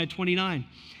Jeremiah 29.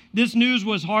 This news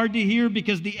was hard to hear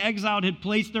because the exiled had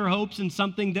placed their hopes in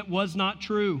something that was not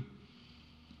true.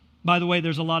 By the way,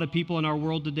 there's a lot of people in our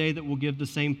world today that will give the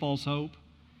same false hope.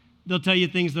 They'll tell you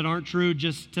things that aren't true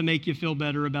just to make you feel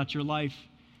better about your life,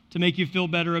 to make you feel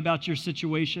better about your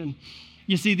situation.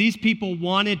 You see, these people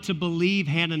wanted to believe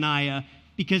Hananiah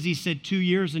because he said 2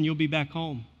 years and you'll be back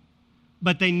home.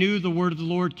 But they knew the word of the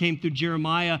Lord came through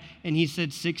Jeremiah, and he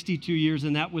said 62 years,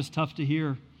 and that was tough to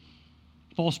hear.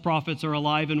 False prophets are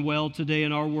alive and well today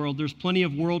in our world. There's plenty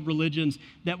of world religions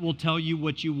that will tell you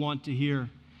what you want to hear.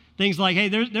 Things like, hey,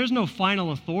 there's no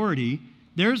final authority.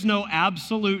 There's no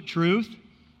absolute truth.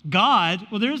 God,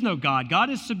 well, there is no God. God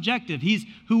is subjective. He's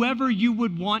whoever you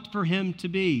would want for him to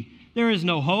be. There is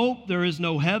no hope. There is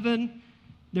no heaven.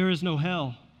 There is no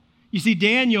hell. You see,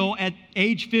 Daniel, at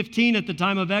age 15 at the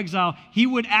time of exile, he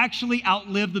would actually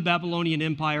outlive the Babylonian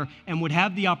Empire and would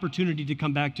have the opportunity to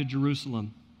come back to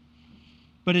Jerusalem.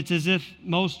 But it's as if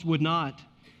most would not.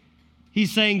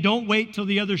 He's saying, don't wait till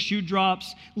the other shoe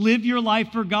drops. Live your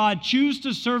life for God. Choose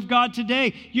to serve God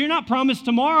today. You're not promised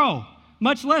tomorrow,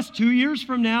 much less 2 years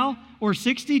from now or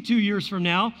 62 years from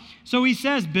now. So he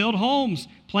says, build homes,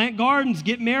 plant gardens,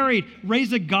 get married,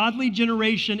 raise a godly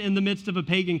generation in the midst of a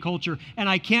pagan culture. And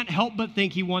I can't help but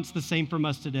think he wants the same from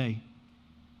us today.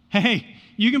 Hey,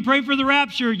 you can pray for the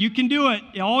rapture. You can do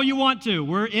it all you want to.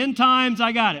 We're in times.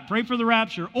 I got it. Pray for the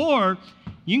rapture. Or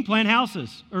you can plant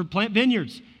houses or plant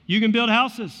vineyards. You can build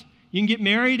houses. You can get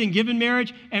married and give in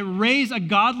marriage and raise a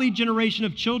godly generation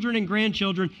of children and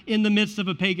grandchildren in the midst of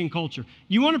a pagan culture.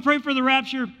 You want to pray for the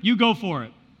rapture? You go for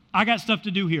it. I got stuff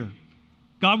to do here.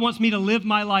 God wants me to live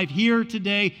my life here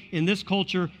today in this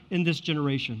culture, in this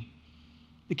generation.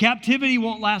 The captivity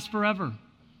won't last forever,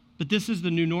 but this is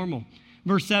the new normal.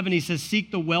 Verse 7, he says,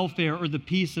 seek the welfare or the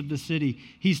peace of the city.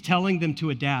 He's telling them to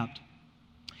adapt.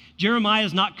 Jeremiah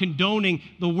is not condoning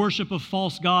the worship of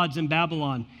false gods in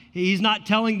Babylon. He's not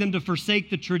telling them to forsake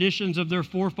the traditions of their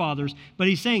forefathers, but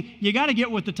he's saying, you got to get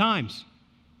with the times.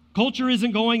 Culture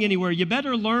isn't going anywhere. You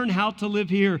better learn how to live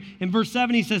here. In verse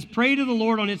 7, he says, pray to the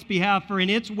Lord on its behalf, for in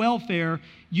its welfare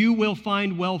you will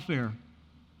find welfare.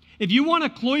 If you want to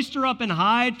cloister up and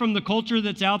hide from the culture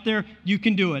that's out there, you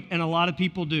can do it, and a lot of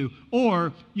people do.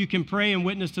 Or you can pray and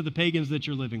witness to the pagans that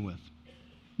you're living with.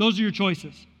 Those are your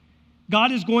choices.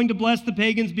 God is going to bless the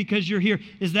pagans because you're here.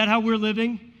 Is that how we're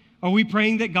living? Are we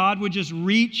praying that God would just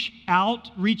reach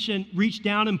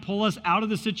down and pull us out of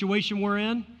the situation we're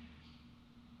in?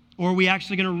 Or are we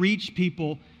actually going to reach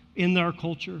people in our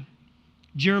culture?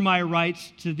 Jeremiah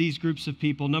writes to these groups of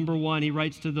people. Number one, he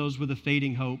writes to those with a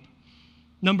fading hope.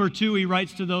 Number two, he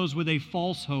writes to those with a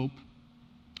false hope.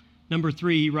 Number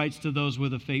three, he writes to those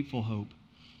with a faithful hope.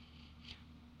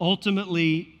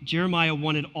 Ultimately, Jeremiah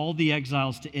wanted all the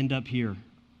exiles to end up here,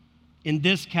 in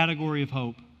this category of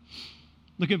hope.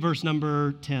 Look at verse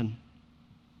number 10.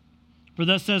 For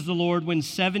thus says the Lord, when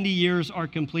 70 years are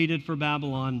completed for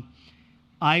Babylon,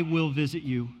 I will visit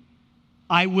you.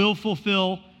 I will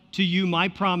fulfill to you my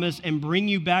promise and bring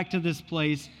you back to this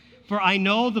place. For I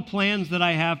know the plans that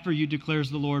I have for you,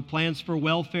 declares the Lord, plans for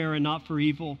welfare and not for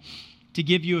evil, to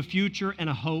give you a future and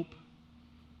a hope.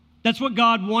 That's what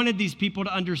God wanted these people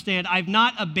to understand. I've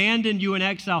not abandoned you in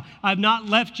exile. I've not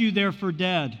left you there for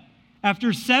dead.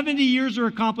 After 70 years are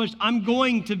accomplished, I'm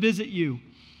going to visit you.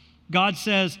 God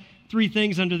says three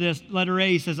things under this. Letter A,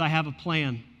 he says, I have a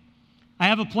plan. I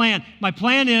have a plan. My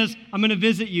plan is I'm going to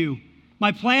visit you.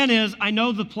 My plan is I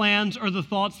know the plans or the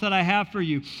thoughts that I have for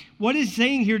you. What he's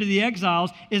saying here to the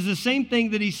exiles is the same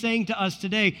thing that he's saying to us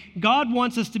today. God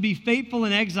wants us to be faithful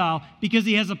in exile because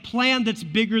he has a plan that's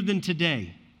bigger than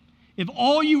today. If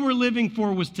all you were living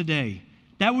for was today,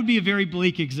 that would be a very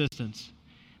bleak existence.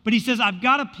 But he says, I've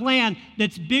got a plan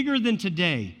that's bigger than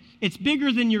today. It's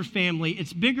bigger than your family.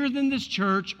 It's bigger than this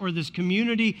church or this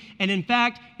community. And in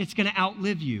fact, it's going to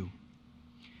outlive you.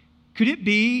 Could it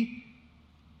be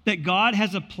that God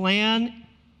has a plan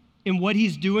in what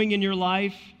he's doing in your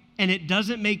life and it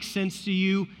doesn't make sense to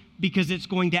you because it's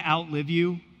going to outlive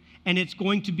you and it's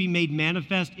going to be made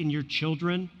manifest in your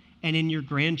children and in your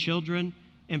grandchildren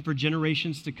and for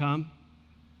generations to come?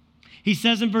 He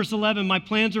says in verse 11, my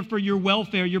plans are for your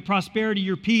welfare, your prosperity,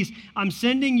 your peace. I'm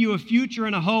sending you a future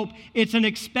and a hope. It's an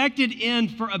expected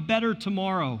end for a better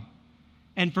tomorrow.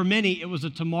 And for many, it was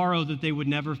a tomorrow that they would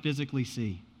never physically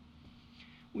see.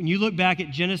 When you look back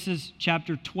at Genesis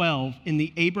chapter 12 in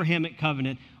the Abrahamic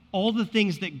covenant, all the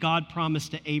things that God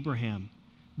promised to Abraham,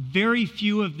 very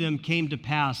few of them came to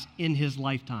pass in his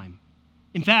lifetime.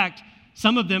 In fact,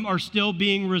 some of them are still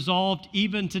being resolved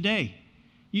even today.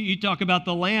 You talk about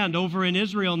the land over in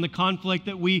Israel and the conflict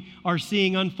that we are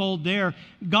seeing unfold there.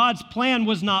 God's plan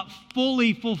was not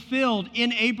fully fulfilled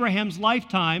in Abraham's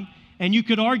lifetime, and you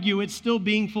could argue it's still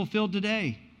being fulfilled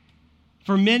today.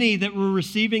 For many that were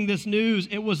receiving this news,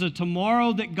 it was a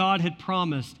tomorrow that God had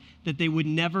promised that they would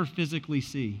never physically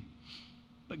see.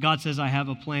 But God says, I have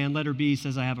a plan. Letter B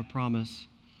says, I have a promise.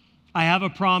 I have a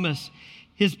promise.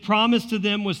 His promise to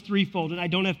them was threefold, and I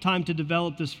don't have time to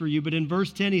develop this for you, but in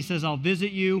verse 10, he says, I'll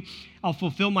visit you, I'll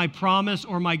fulfill my promise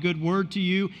or my good word to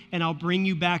you, and I'll bring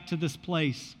you back to this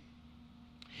place.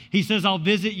 He says, I'll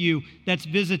visit you. That's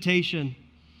visitation.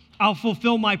 I'll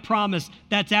fulfill my promise.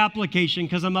 That's application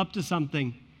because I'm up to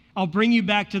something. I'll bring you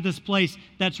back to this place.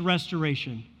 That's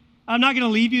restoration. I'm not going to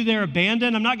leave you there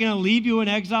abandoned. I'm not going to leave you in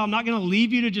exile. I'm not going to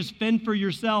leave you to just fend for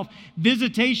yourself.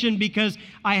 Visitation because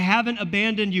I haven't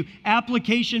abandoned you.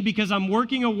 Application because I'm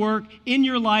working a work in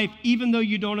your life even though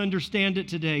you don't understand it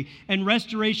today. And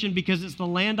restoration because it's the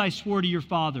land I swore to your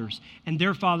fathers and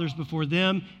their fathers before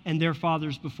them and their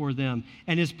fathers before them.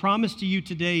 And his promise to you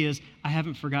today is, I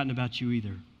haven't forgotten about you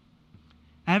either.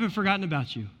 I haven't forgotten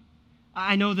about you.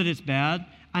 I know that it's bad.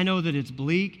 I know that it's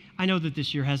bleak. I know that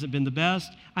this year hasn't been the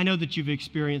best. I know that you've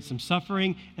experienced some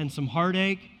suffering and some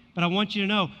heartache, but I want you to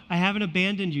know I haven't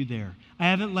abandoned you there. I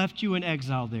haven't left you in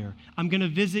exile there. I'm going to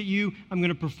visit you. I'm going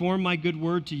to perform my good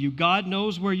word to you. God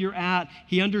knows where you're at.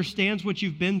 He understands what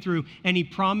you've been through, and he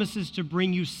promises to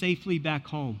bring you safely back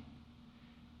home.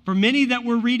 For many that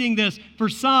were reading this, for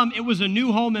some, it was a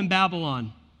new home in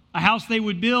Babylon, a house they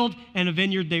would build and a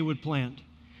vineyard they would plant.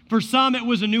 For some, it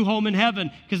was a new home in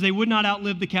heaven because they would not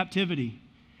outlive the captivity.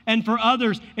 And for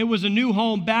others, it was a new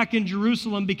home back in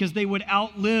Jerusalem because they would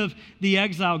outlive the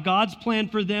exile. God's plan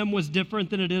for them was different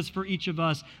than it is for each of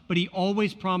us, but he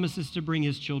always promises to bring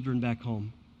his children back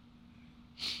home.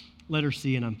 Letter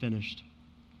C, and I'm finished.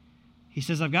 He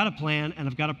says, I've got a plan and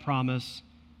I've got a promise,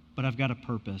 but I've got a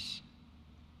purpose.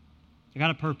 I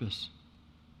got a purpose.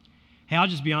 Hey, I'll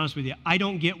just be honest with you. I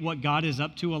don't get what God is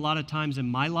up to a lot of times in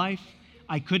my life.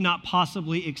 I could not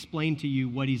possibly explain to you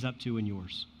what he's up to in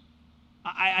yours.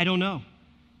 I don't know.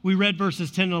 We read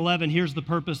verses 10 and 11. Here's the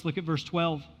purpose. Look at verse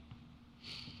 12.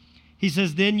 He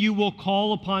says, then you will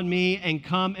call upon me and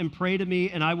come and pray to me,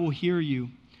 and I will hear you.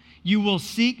 You will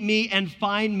seek me and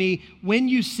find me when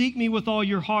you seek me with all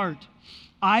your heart.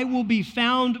 I will be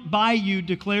found by you,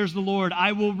 declares the Lord.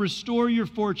 I will restore your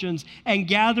fortunes and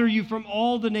gather you from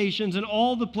all the nations and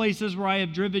all the places where I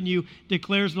have driven you,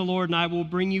 declares the Lord, and I will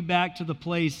bring you back to the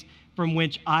place from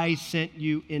which I sent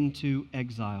you into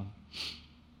exile.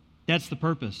 That's the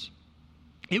purpose.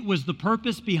 It was the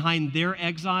purpose behind their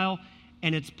exile,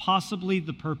 and it's possibly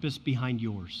the purpose behind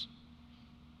yours,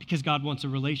 because God wants a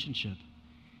relationship.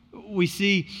 We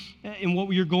see in what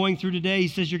you're going through today, he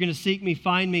says, you're going to seek me,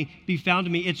 find me, be found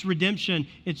in me. It's redemption,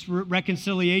 it's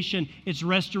reconciliation, it's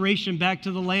restoration back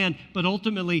to the land, but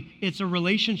ultimately it's a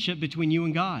relationship between you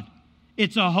and God.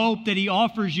 It's a hope that he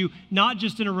offers you, not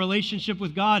just in a relationship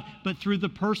with God, but through the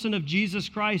person of Jesus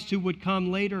Christ who would come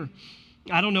later.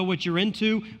 I don't know what you're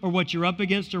into or what you're up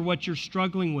against or what you're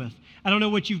struggling with. I don't know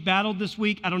what you've battled this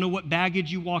week. I don't know what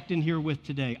baggage you walked in here with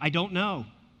today. I don't know.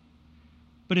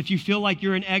 But if you feel like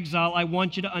you're in exile, I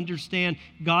want you to understand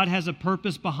God has a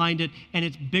purpose behind it, and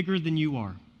it's bigger than you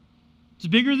are. It's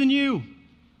bigger than you.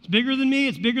 It's bigger than me.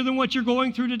 It's bigger than what you're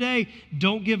going through today.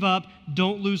 Don't give up.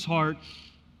 Don't lose heart.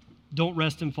 Don't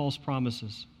rest in false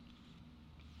promises.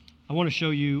 I want to show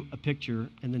you a picture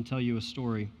and then tell you a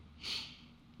story.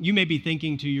 You may be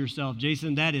thinking to yourself,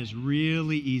 Jason, that is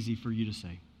really easy for you to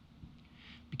say,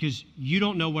 because you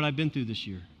don't know what I've been through this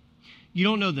year. You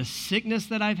don't know the sickness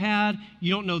that I've had.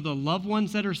 You don't know the loved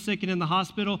ones that are sick and in the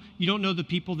hospital. You don't know the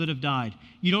people that have died.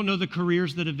 You don't know the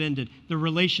careers that have ended, the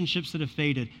relationships that have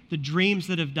faded, the dreams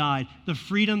that have died, the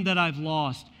freedom that I've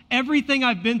lost. Everything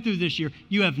I've been through this year,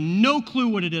 you have no clue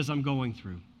what it is I'm going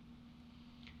through.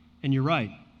 And you're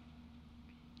right.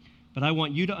 But I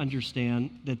want you to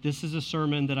understand that this is a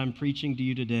sermon that I'm preaching to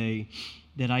you today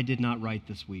that I did not write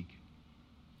this week.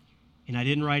 And I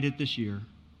didn't write it this year.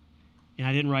 And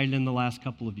I didn't write it in the last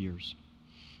couple of years.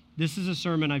 This is a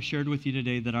sermon I've shared with you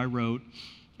today that I wrote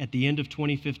at the end of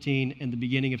 2015 and the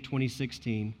beginning of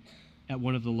 2016 at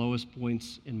one of the lowest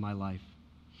points in my life.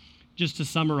 Just to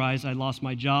summarize, I lost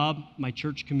my job, my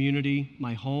church community,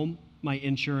 my home, my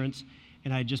insurance,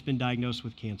 and I had just been diagnosed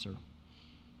with cancer.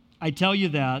 I tell you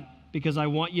that because I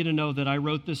want you to know that I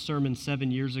wrote this sermon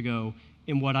 7 years ago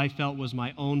in what I felt was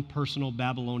my own personal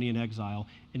Babylonian exile.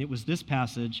 And it was this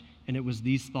passage and it was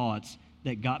these thoughts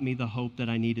that got me the hope that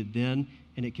I needed then,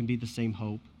 and it can be the same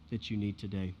hope that you need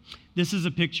today. This is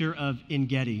a picture of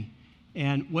En-Gedi,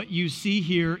 and what you see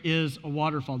here is a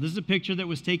waterfall. This is a picture that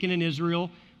was taken in Israel,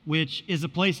 which is a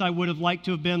place I would have liked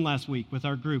to have been last week with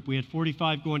our group. We had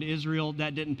 45 going to Israel.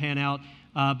 That didn't pan out.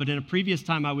 But in a previous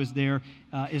time I was there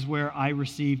is where I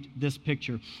received this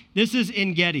picture. This is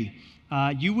En-Gedi.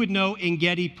 You would know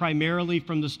En-Gedi primarily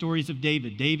from the stories of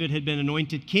David. David had been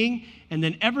anointed king, and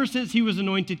then ever since he was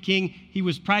anointed king, he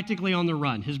was practically on the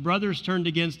run. His brothers turned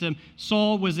against him.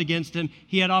 Saul was against him.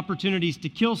 He had opportunities to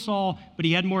kill Saul, but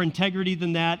he had more integrity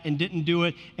than that and didn't do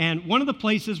it. And one of the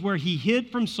places where he hid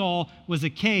from Saul was a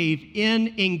cave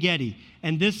in En-Gedi.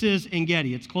 And this is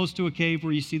En-Gedi. It's close to a cave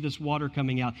where you see this water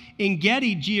coming out.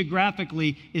 En-Gedi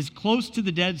geographically is close to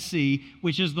the Dead Sea,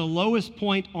 which is the lowest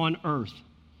point on earth.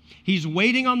 He's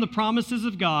waiting on the promises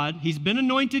of God. He's been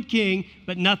anointed king,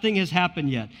 but nothing has happened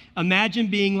yet. Imagine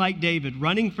being like David,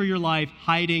 running for your life,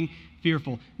 hiding,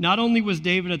 fearful. Not only was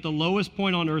David at the lowest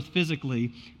point on earth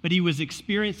physically, but he was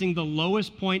experiencing the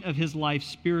lowest point of his life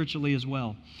spiritually as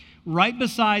well. Right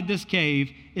beside this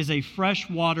cave is a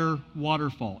freshwater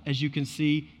waterfall, as you can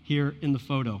see here in the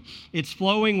photo. It's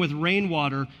flowing with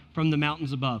rainwater from the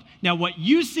mountains above. Now, what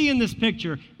you see in this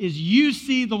picture is you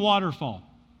see the waterfall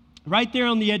right there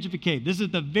on the edge of a cave. This is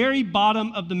the very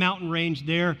bottom of the mountain range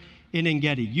there in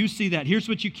En-Gedi. You see that. Here's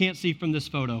what you can't see from this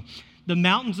photo. The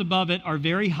mountains above it are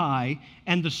very high,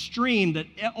 and the stream that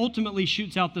ultimately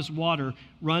shoots out this water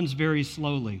runs very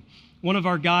slowly. One of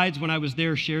our guides, when I was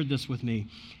there, shared this with me.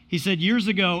 He said years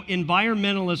ago,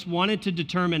 environmentalists wanted to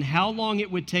determine how long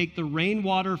it would take the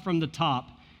rainwater from the top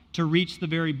to reach the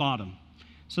very bottom.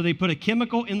 So they put a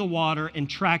chemical in the water and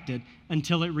tracked it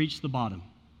until it reached the bottom.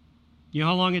 You know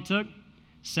how long it took?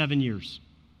 7 years.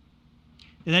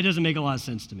 And that doesn't make a lot of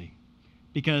sense to me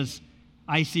because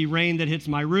I see rain that hits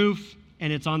my roof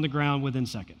and it's on the ground within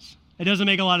seconds. It doesn't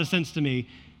make a lot of sense to me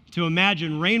to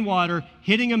imagine rainwater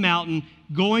hitting a mountain,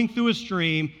 going through a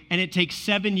stream, and it takes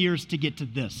 7 years to get to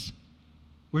this.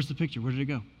 Where's the picture? Where did it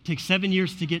go? It takes 7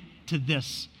 years to get to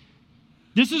this.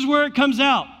 This is where it comes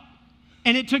out.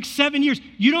 And it took 7 years.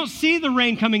 You don't see the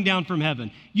rain coming down from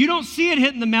heaven. You don't see it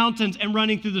hitting the mountains and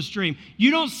running through the stream. You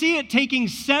don't see it taking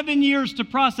 7 years to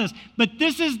process. But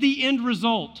this is the end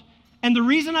result. And the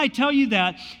reason I tell you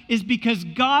that is because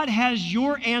God has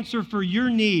your answer for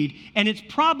your need, and it's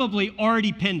probably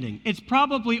already pending. It's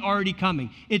probably already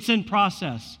coming. It's in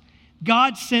process.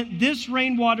 God sent this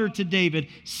rainwater to David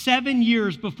 7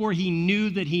 years before he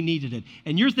knew that he needed it.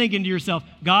 And you're thinking to yourself,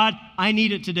 God, I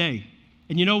need it today.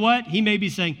 And you know what? He may be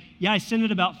saying, yeah, I sent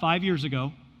it about 5 years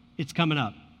ago. It's coming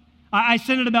up. I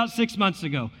sent it about 6 months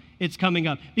ago. It's coming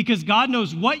up. Because God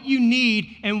knows what you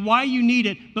need and why you need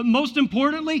it. But most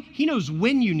importantly, he knows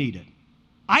when you need it.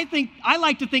 I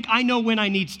like to think I know when I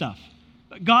need stuff.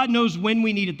 But God knows when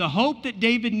we need it. The hope that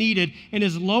David needed in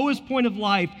his lowest point of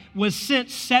life was sent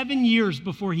 7 years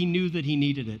before he knew that he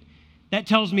needed it. That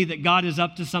tells me that God is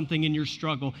up to something in your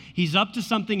struggle. He's up to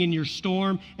something in your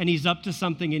storm, and he's up to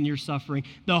something in your suffering.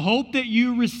 The hope that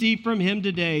you receive from him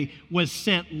today was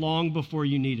sent long before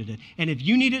you needed it. And if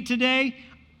you need it today,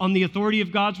 on the authority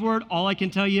of God's word, all I can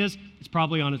tell you is it's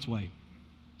probably on its way.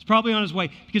 It's probably on its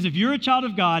way. Because if you're a child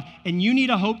of God and you need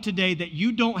a hope today that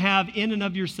you don't have in and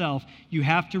of yourself, you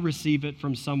have to receive it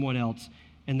from someone else,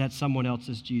 and that someone else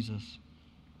is Jesus.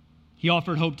 He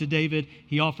offered hope to David.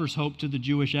 He offers hope to the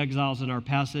Jewish exiles in our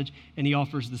passage, and he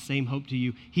offers the same hope to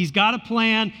you. He's got a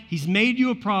plan. He's made you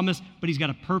a promise, but he's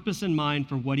got a purpose in mind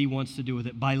for what he wants to do with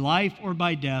it. By life or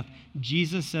by death,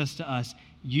 Jesus says to us,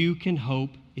 you can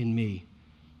hope in me.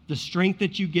 The strength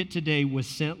that you get today was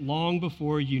sent long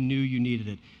before you knew you needed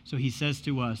it. So he says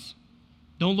to us,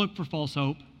 don't look for false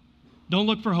hope. Don't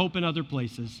look for hope in other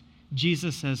places.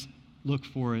 Jesus says, look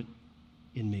for it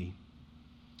in me.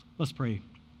 Let's pray.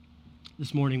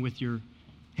 This morning, with your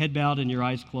head bowed and your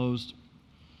eyes closed,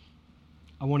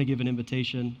 I want to give an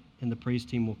invitation, and the praise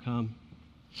team will come.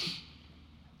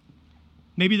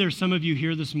 Maybe there's some of you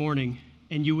here this morning,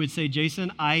 and you would say,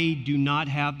 Jason, I do not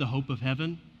have the hope of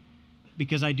heaven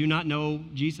because I do not know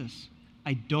Jesus.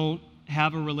 I don't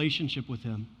have a relationship with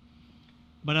him,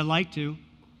 but I'd like to.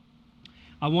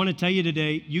 I want to tell you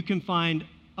today, you can find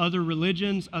other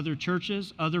religions, other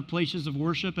churches, other places of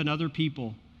worship, and other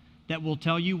people that will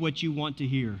tell you what you want to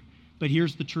hear. But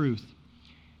here's the truth.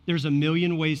 There's a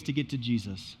million ways to get to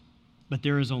Jesus, but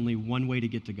there is only one way to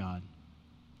get to God,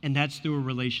 and that's through a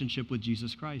relationship with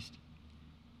Jesus Christ.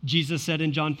 Jesus said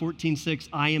in John 14:6,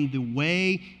 I am the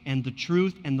way and the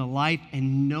truth and the life,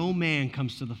 and no man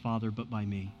comes to the Father but by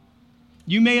me.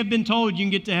 You may have been told you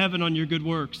can get to heaven on your good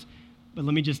works, but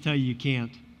let me just tell you, you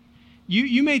can't.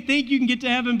 You may think you can get to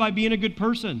heaven by being a good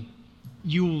person.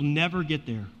 You will never get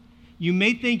there. You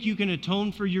may think you can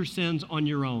atone for your sins on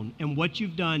your own, and what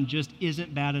you've done just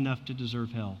isn't bad enough to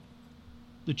deserve hell.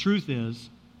 The truth is,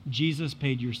 Jesus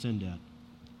paid your sin debt.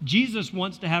 Jesus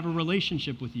wants to have a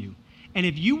relationship with you. And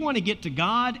if you want to get to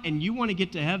God and you want to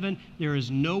get to heaven, there is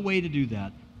no way to do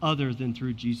that other than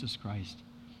through Jesus Christ.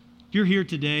 If you're here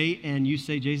today and you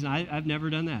say, Jason, I've never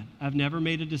done that. I've never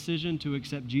made a decision to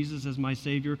accept Jesus as my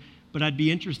Savior, but I'd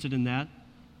be interested in that.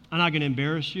 I'm not going to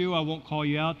embarrass you. I won't call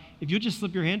you out. If you'll just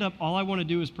slip your hand up, all I want to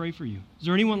do is pray for you. Is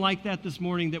there anyone like that this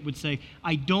morning that would say,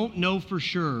 I don't know for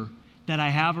sure that I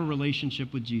have a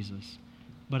relationship with Jesus,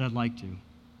 but I'd like to?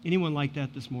 Anyone like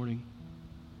that this morning?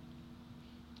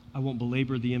 I won't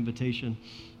belabor the invitation.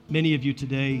 Many of you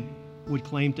today would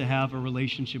claim to have a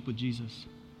relationship with Jesus.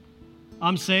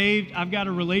 I'm saved, I've got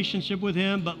a relationship with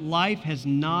him, but life has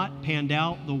not panned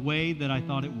out the way that I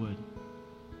thought it would.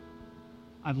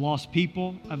 I've lost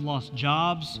people, I've lost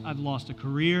jobs, I've lost a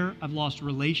career, I've lost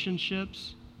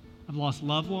relationships, I've lost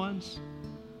loved ones,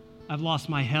 I've lost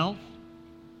my health.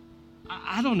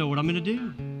 I don't know what I'm going to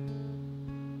do.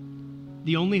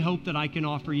 The only hope that I can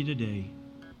offer you today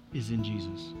is in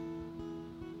Jesus.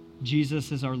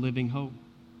 Jesus is our living hope.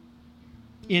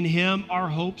 In him, our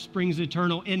hope springs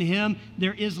eternal. In him,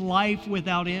 there is life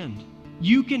without end.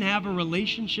 You can have a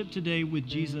relationship today with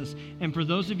Jesus. And for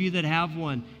those of you that have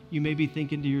one, you may be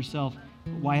thinking to yourself,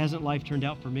 why hasn't life turned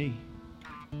out for me?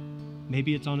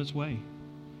 Maybe it's on its way.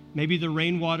 Maybe the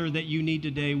rainwater that you need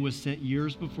today was sent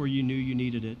years before you knew you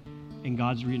needed it, and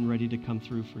God's getting ready to come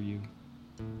through for you.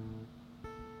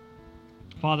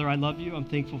 Father, I love you. I'm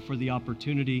thankful for the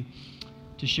opportunity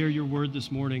to share your word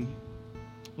this morning.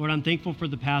 Lord, I'm thankful for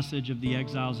the passage of the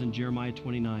exiles in Jeremiah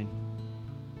 29.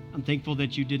 I'm thankful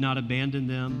that you did not abandon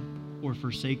them or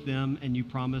forsake them, and you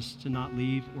promised to not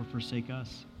leave or forsake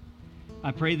us.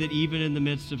 I pray that even in the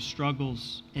midst of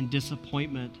struggles and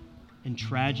disappointment and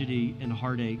tragedy and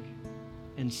heartache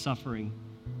and suffering,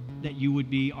 that you would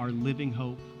be our living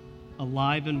hope,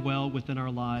 alive and well within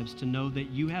our lives, to know that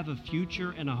you have a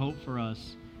future and a hope for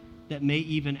us that may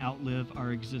even outlive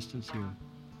our existence here.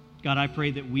 God, I pray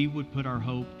that we would put our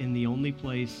hope in the only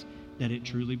place that it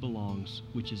truly belongs,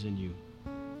 which is in you.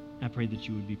 I pray that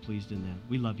you would be pleased in that.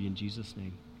 We love you in Jesus'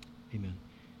 name. Amen.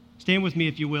 Stand with me,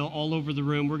 if you will, all over the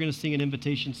room. We're going to sing an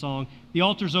invitation song. The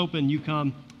altar's open. You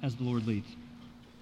come as the Lord leads.